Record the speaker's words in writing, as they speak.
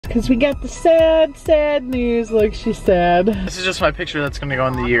Because we got the sad, sad news. Look, she's sad. This is just my picture that's gonna go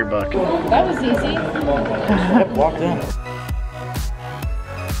in the yearbook. That was easy. Walked in.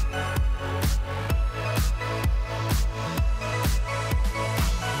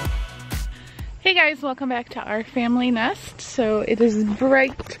 Hey guys, welcome back to Our Family Nest. So it is a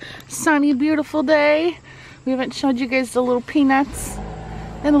bright, sunny, beautiful day. We haven't showed you guys the little peanuts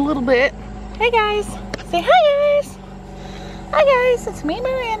in a little bit. Hey guys, say hi guys. Hi guys, it's me,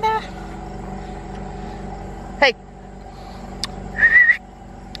 Miranda. Hey.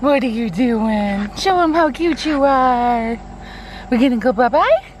 What are you doing? Show them how cute you are. We're gonna go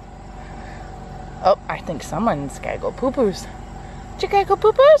bye-bye? Oh, I think someone's gotta go poo-poos. Did you gotta go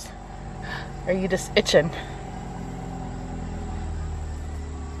poo-poos? Or are you just itching?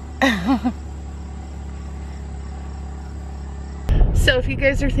 So if you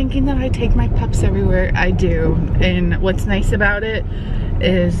guys are thinking that I take my pups everywhere, I do. And what's nice about it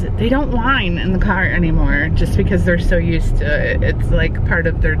is they don't whine in the car anymore just because they're so used to it. It's like part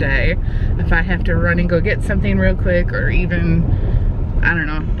of their day. If I have to run and go get something real quick, or even, I don't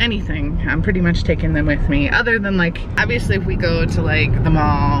know, anything, I'm pretty much taking them with me. Other than like, obviously if we go to like the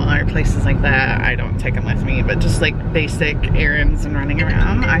mall or places like that, I don't take them with me. But just like basic errands and running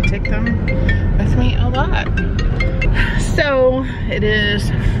around, I take them with me a lot. So it is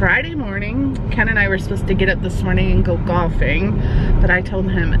Friday morning. Ken and I were supposed to get up this morning and go golfing, but I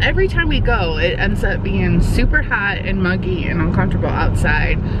told him every time we go it ends up being super hot and muggy and uncomfortable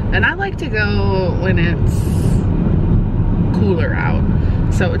outside, and I like to go when it's cooler out.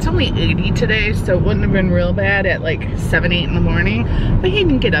 So it's only 80 today, so it wouldn't have been real bad at like 7, 8 in the morning, but he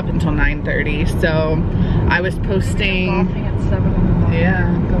didn't get up until 9:30. So I was posting golfing at 7 in the morning.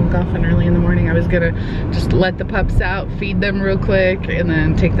 Yeah, going golfing early in the morning. I was gonna just let the pups out, feed them real quick, and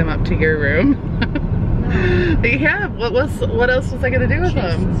then take them up to your room. Yeah, what else was I gonna do with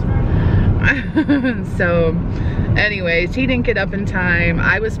them? So anyways, he didn't get up in time.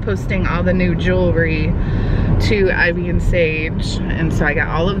 I was posting all the new jewelry to Ivy and Sage, and so I got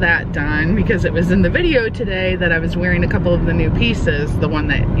all of that done because it was in the video today that I was wearing a couple of the new pieces, the one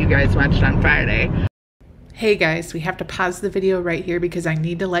that you guys watched on Friday. Hey guys, we have to pause the video right here because I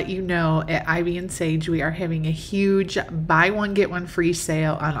need to let you know at Ivy and Sage we are having a huge buy one get one free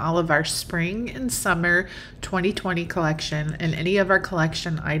sale on all of our spring and summer 2020 collection and any of our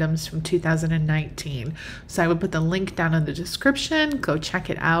collection items from 2019. So I would put the link down in the description. Go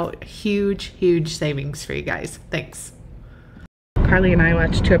check it out. Huge savings for you guys. Thanks. Karli and I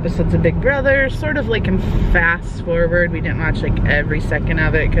watched 2 episodes of Big Brother, sort of like in fast forward. We didn't watch like every second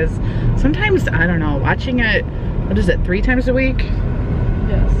of it because sometimes, I don't know, watching it, what is it, 3 times a week?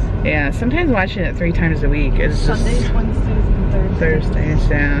 Yes. Yeah, sometimes watching it 3 times a week is just... Sundays, Wednesdays, and Thursdays,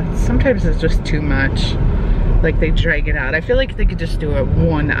 yeah. Sometimes it's just too much. Like they drag it out. I feel like they could just do a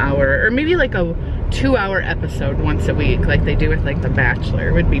 1 hour, or maybe like a 2-hour episode once a week, like they do with like The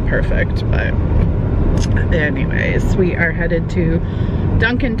Bachelor. Would be perfect, but... Anyways, we are headed to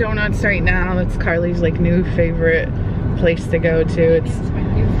Dunkin' Donuts right now. It's Karli's like new favorite place to go to.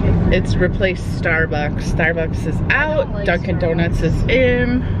 It's replaced Starbucks. Starbucks is out, like Dunkin' Donuts is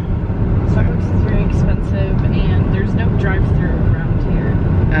in. Starbucks is very expensive and there's no drive-thru around here.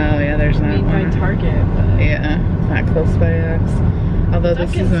 Oh yeah, there's not one. Made by Target, but yeah, not close by us. Although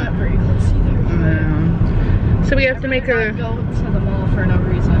Dunkin's this isn't not very close either. No. So we have to make a go to the mall for no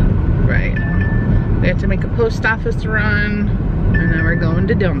reason. Right. We have to make a post office run, and then we're going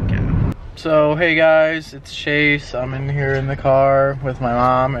to Dunkin'. So, hey guys, it's Chase. I'm in here in the car with my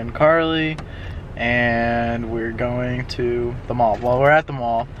mom and Karli, and we're going to the mall. Well, we're at the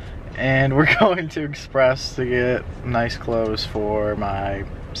mall, and we're going to Express to get nice clothes for my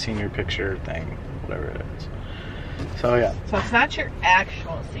senior picture thing, whatever it is. So, yeah. So, it's not your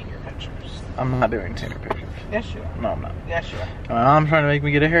actual senior pictures. I'm not doing senior pictures. Yes, you are. No, I'm not. Yes, you are. My mom's trying to make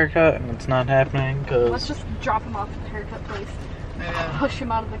me get a haircut, and it's not happening because... Let's just drop him off at the haircut place. Yeah. Push him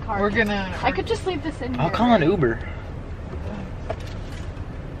out of the car. I could just leave this in here. I'll call an Uber.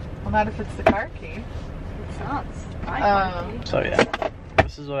 Well, not if it's the car key. It's not. So, yeah.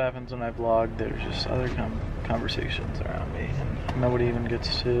 This is what happens when I vlog. There's just other conversations around me, and nobody even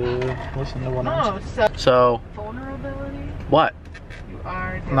gets to listen to what I'm saying. So... Vulnerability? What?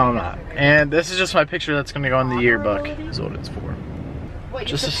 No, I'm not. And this is just my picture that's going to go in the yearbook, is what it's for. Wait,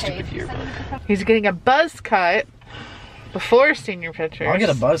 just a stupid yearbook. He's getting a buzz cut before senior pictures. I'll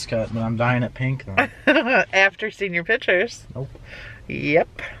get a buzz cut, but I'm dyeing it pink though. After senior pictures. Nope.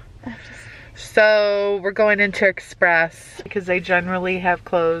 Yep. So we're going into Express because they generally have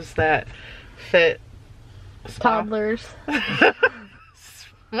clothes that fit toddlers.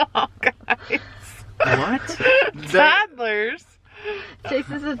 Small guys. What? Toddlers. Chase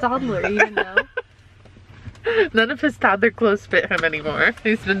is a toddler, you know. None of his toddler clothes fit him anymore.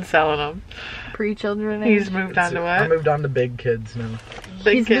 He's been selling them. Pre-children. He's moved on to what? I moved on to big kids now.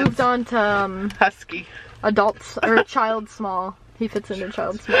 He's moved on to husky. Adults or child small. He fits into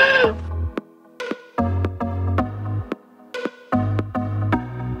child small now.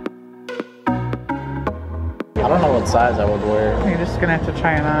 I don't know what size I would wear. You're just gonna have to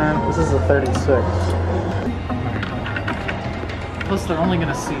try it on. This is a 36. Plus they're only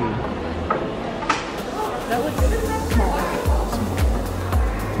gonna see. That looks small.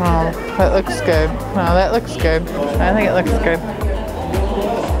 Oh, that looks good. Oh, that looks good. I think it looks good.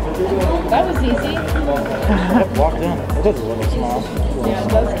 That was easy. Walked in. It is a little small. Yeah, it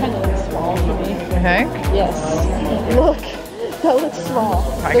does kind of look small to me. You think? Yes. Look, that looks small.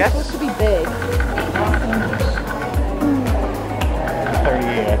 I They're guess. supposed to be big.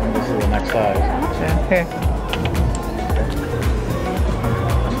 38, I think this is the next size. Yeah, here.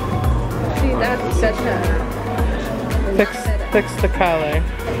 See, that's such a... Fix the collar.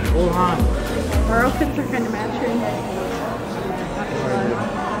 Hold on. Our outfits are kind of matching.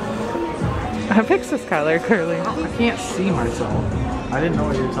 Fix this collar, Karli. I can't see myself. I didn't know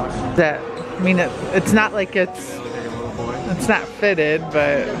what you were talking about. That, I mean, it's not like it's not fitted,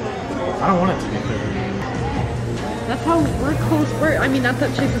 but I don't want it to be fitted. That's how we're close. I mean, not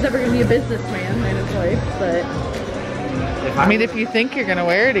that Chase is ever going to be a businessman in his life, but... I mean, if you think you're gonna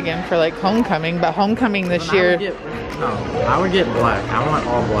wear it again for like homecoming, but homecoming this year. I would get black. I want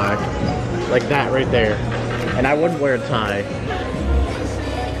all black. Like that right there. And I wouldn't wear a tie.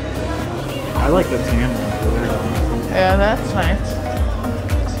 I like the tan one. Yeah, that's nice.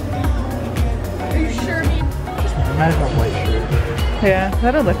 Are you sure? Just imagine a white shirt. Yeah,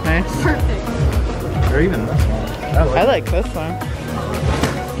 that'll look nice. Perfect. Or even this one. I like this one.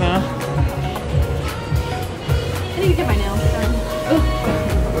 Yeah. I need to get my nails done.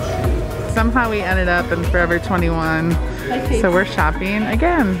 Somehow we ended up in Forever 21. So we're shopping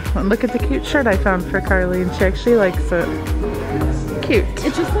again. Look at the cute shirt I found for Karli, and she actually likes it. Cute.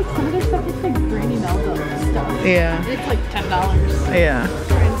 It's just like some of their stuff looks like Granny Melba stuff. Yeah. It's like $10. Yeah.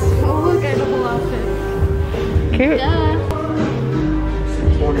 Oh look, I have a whole outfit. Cute. Yeah.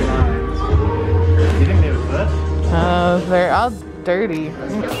 49. Do you think they would fit? They're all dirty.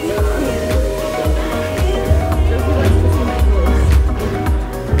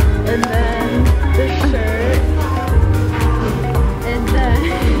 And then this shirt. And then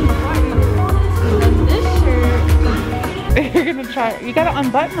this shirt. You're gonna try. You gotta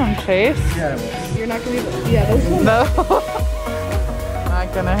unbutton them, Chase. Yeah, I will. You're not gonna be able to. Yeah, those ones. No. Not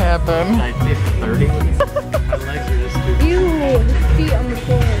gonna happen. I did 30. My legs are just too. Ew, his feet on the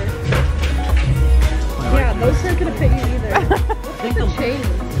floor. Yeah, those aren't gonna fit you either. What's the chains?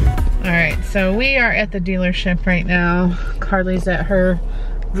 Alright, so we are at the dealership right now. Karli's at her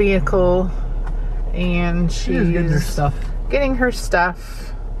vehicle and she's getting her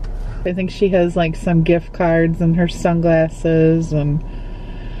stuff. I think she has like some gift cards and her sunglasses, and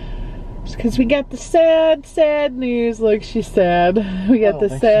because we got the sad news. Look, she's sad. We got the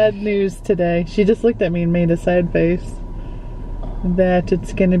sad news today. She just looked at me and made a sad face. That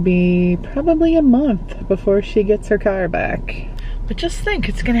it's gonna be probably a month before she gets her car back. But just think,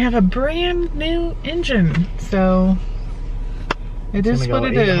 it's gonna have a brand new engine, so it is what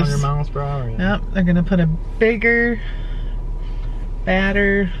it is. 800 miles per hour. Yep, they're gonna put a bigger,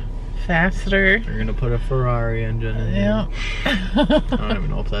 badder, faster. They're gonna put a Ferrari engine in there. Yep. I don't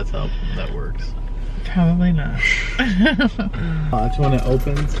even know if that's how that works. Probably not. Watch when it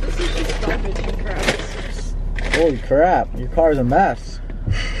opens. This is just garbage and crap. Holy crap, your car's a mess.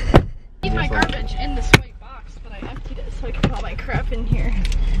 I need my garbage in this white box, but I emptied it so I could put all my crap in here.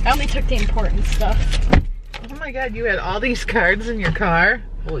 I only took the important stuff. Oh my god, you had all these cards in your car?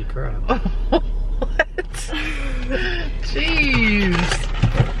 Holy crap. What? Jeez.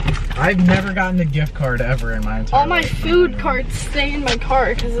 I've never gotten a gift card ever in my entire All my life. food cards stay in my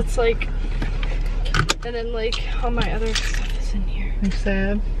car because it's like, and then like all my other stuff is in here. I'm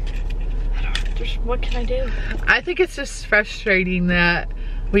sad. What can I do? I think it's just frustrating that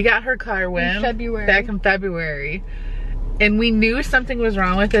we got her car back in February, and we knew something was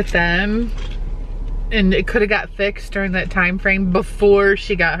wrong with it then, and it could have got fixed during that time frame before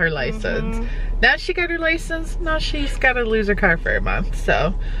she got her license. Now she got her license, now she's got to lose her car for a month.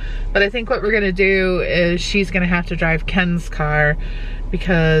 So, but I think what we're gonna do is she's gonna have to drive Ken's car,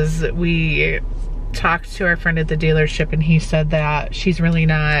 because we talked to our friend at the dealership and he said that she's really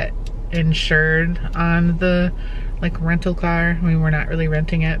not insured on the like rental car. I mean, we're not really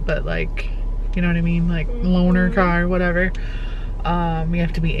renting it, but like, you know what I mean, like loaner car, whatever. You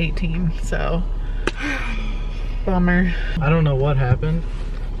have to be 18, so Bummer. I don't know what happened.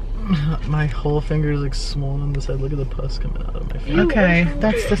 My whole finger is like swollen on the side. Look at the pus coming out of my finger. Okay,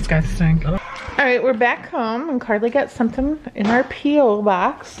 that's disgusting. Alright, we're back home and Karli got something in our P.O.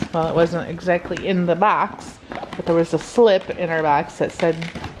 box. Well, it wasn't exactly in the box, but there was a slip in our box that said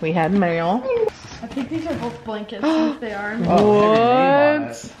we had mail. I think these are both blankets, since they are.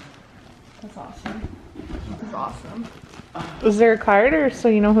 What? That's awesome. This is awesome. Was there a card or so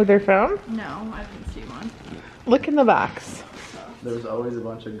you know who they're from? No, I didn't see one. Look in the box. There's always a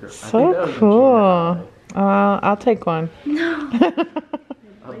bunch of girls. So cool. I'll take one. No.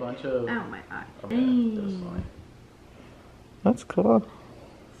 A bunch of. Ow, my eye. That's cool.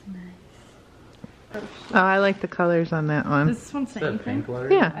 Nice. Oh, I like the colors on that one. Does this one say anything?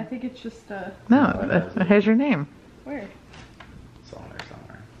 Yeah. I think it's just No, it has your name. Where? It's on there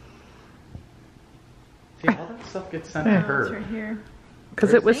somewhere. See, all that stuff gets sent to Yeah. her. It's right here.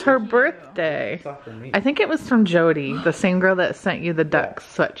 Because it was her birthday. Stuff for me. I think it was from Jody, the same girl that sent you the duck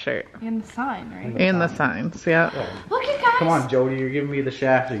sweatshirt. And the sign, right? And the signs, yeah. Look at guys! Come on, Jody, you're giving me the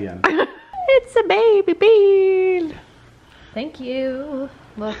shaft again. It's a baby bean. Thank you.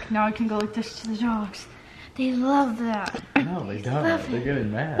 Look, now I can go like this to the dogs. They love that. No, they don't. They're getting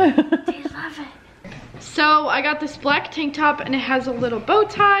mad. They love it. So I got this black tank top and it has a little bow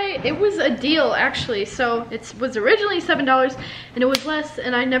tie. It was a deal actually. So it was originally $7 and it was less,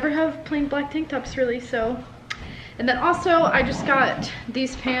 and I never have plain black tank tops really, so. And then also I just got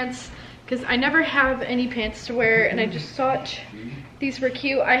these pants because I never have any pants to wear and I just thought these were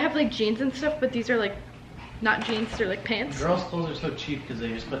cute. I have like jeans and stuff, but these are like not jeans, they're like pants. Girls' clothes are so cheap because they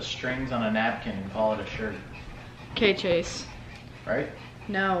just put strings on a napkin and call it a shirt. Okay, Chase. Right?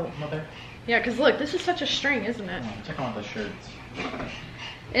 No. Mother? Yeah, because look, this is such a string, isn't it? Oh, check out the shirts.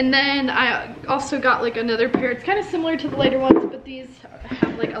 And then I also got like another pair. It's kind of similar to the lighter ones, but these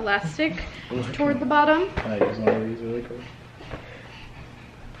have like elastic toward the bottom. Can I use one of these really quick?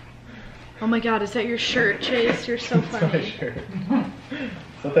 Oh my god, is that your shirt, Chase? You're so It's my funny. shirt.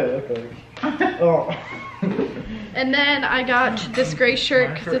 That's what they look like. Oh. And then I got this gray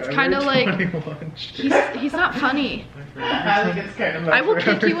shirt because it's kind of like, he's not funny. I think it's kind of I will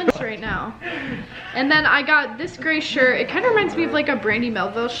kick you in this right now. And then I got this gray shirt. It kind of reminds me of like a Brandy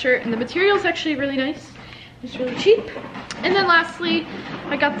Melville shirt, and the material is actually really nice. It's really cheap. And then lastly,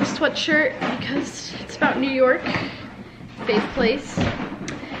 I got this sweatshirt because it's about New York, Faith Place.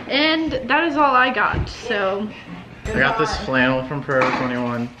 And that is all I got, so. I got this flannel from Forever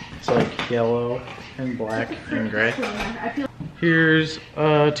 21. It's like yellow and black and gray. Here's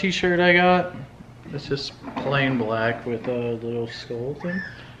a t-shirt I got. It's just plain black with a little skull thing.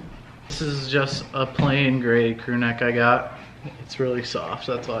 This is just a plain gray crew neck I got. It's really soft,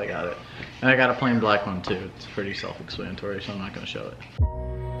 so that's why I got it. And I got a plain black one too. It's pretty self-explanatory, so I'm not gonna show it.